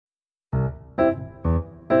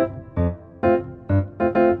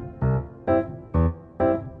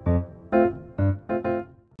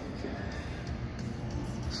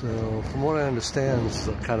understand this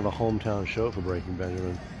is kind of a hometown show for Breaking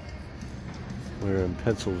Benjamin. We're in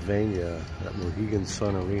Pennsylvania at Mohegan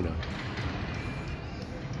Sun Arena.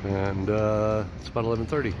 And it's about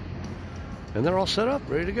 11:30. And they're all set up,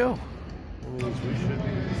 ready to go.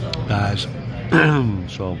 Guys,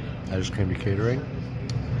 so I just came to catering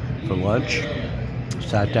for lunch,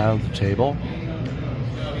 sat down at the table,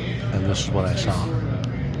 and this is what I saw.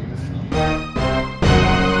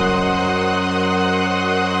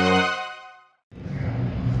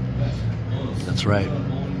 That's right,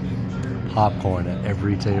 popcorn at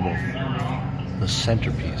every table, the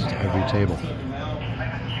centerpiece to every table.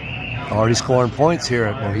 Already scoring points here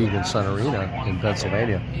at Mohegan Sun Arena in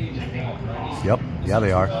Pennsylvania. Yep, yeah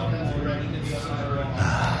they are.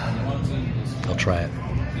 I'll try it.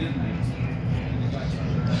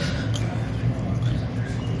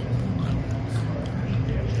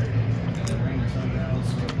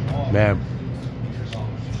 Man,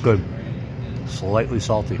 good. Slightly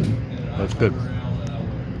salty. That's good. I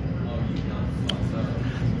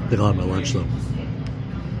think I'll have my lunch though.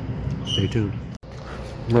 Stay tuned.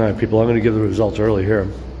 Alright people, I'm going to give the results early here.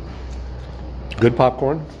 Good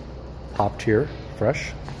popcorn, popped here,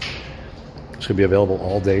 fresh. It's going to be available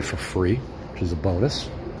all day for free, which is a bonus.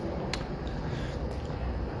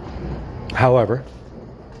 However,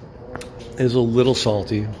 it is a little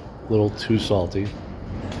salty, a little too salty.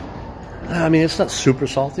 I mean, it's not super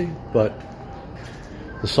salty, but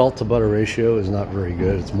the salt to butter ratio is not very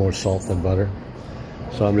good. It's more salt than butter.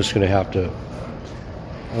 So I'm just going to have to,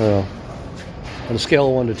 I don't know, on a scale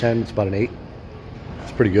of 1 to 10, it's about an 8.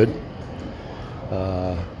 It's pretty good.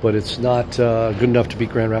 But it's not good enough to beat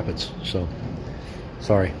Grand Rapids. So,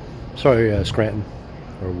 sorry. Sorry, Scranton,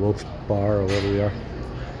 or Wilkes Barre, or wherever we are.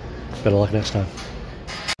 Better luck next time.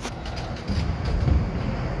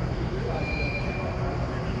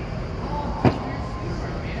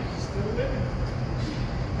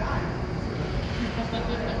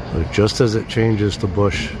 But just as it changes to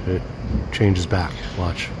bush, it changes back.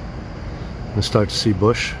 Watch. I'm going to start to see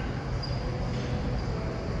bush.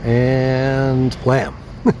 And blam.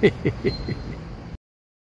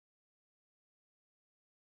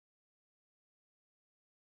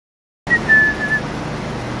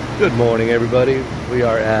 Good morning, everybody. We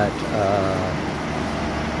are at,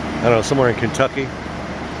 I don't know, somewhere in Kentucky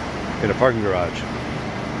in a parking garage.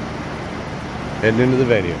 Heading into the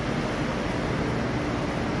venue.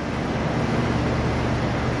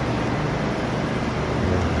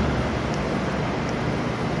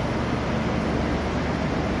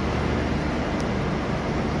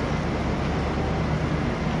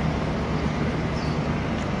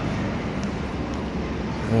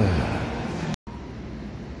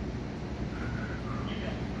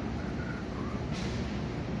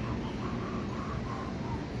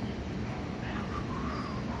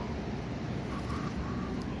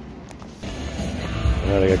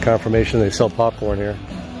 Alright, I got confirmation they sell popcorn here.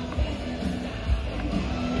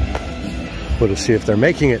 We'll see if they're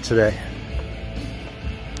making it today.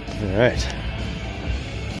 Alright.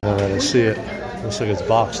 I see it. Looks like it's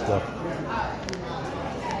boxed though.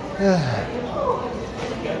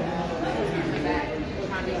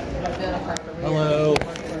 Hello.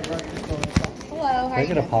 Hello, how are you? Can I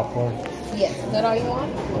get a popcorn? Yes, is that all you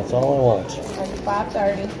want? That's all I want.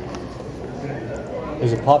 5:30.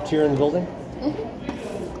 Is it popped here in the building?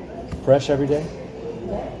 Mm-hmm. Fresh every day?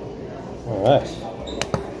 All right.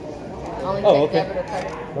 Only Oh, take okay. debit or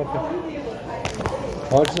credit. Okay.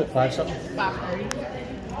 How much is it? 5 something?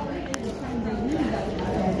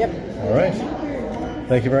 5:30. Yep. All right.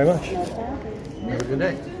 Thank you very much. Have a good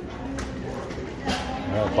day.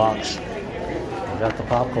 All right, box. I got the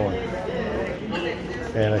popcorn.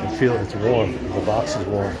 And I can feel it's warm. The box is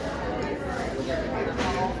warm.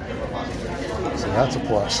 So that's a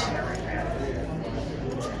plus.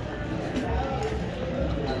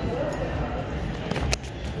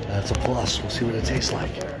 That's a plus. We'll see what it tastes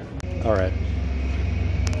like. All right.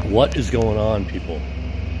 What is going on, people?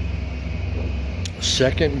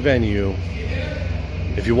 Second venue.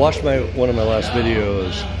 If you watched one of my last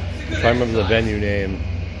videos, if I remember the venue name,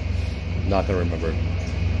 not gonna remember.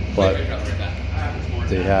 But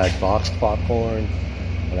they had boxed popcorn,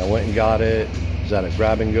 and I went and got it. It was at a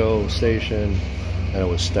grab-and-go station, and it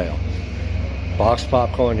was stale. Boxed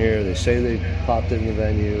popcorn here. They say they popped it in the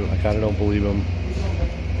venue. I kind of don't believe them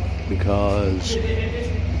because,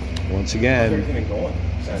 once again,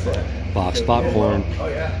 boxed popcorn,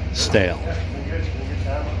 stale.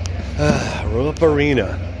 Rope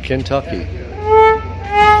Arena, Kentucky.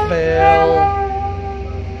 Fail.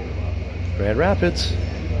 Grand Rapids.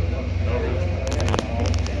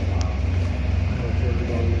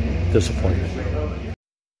 Disappointment.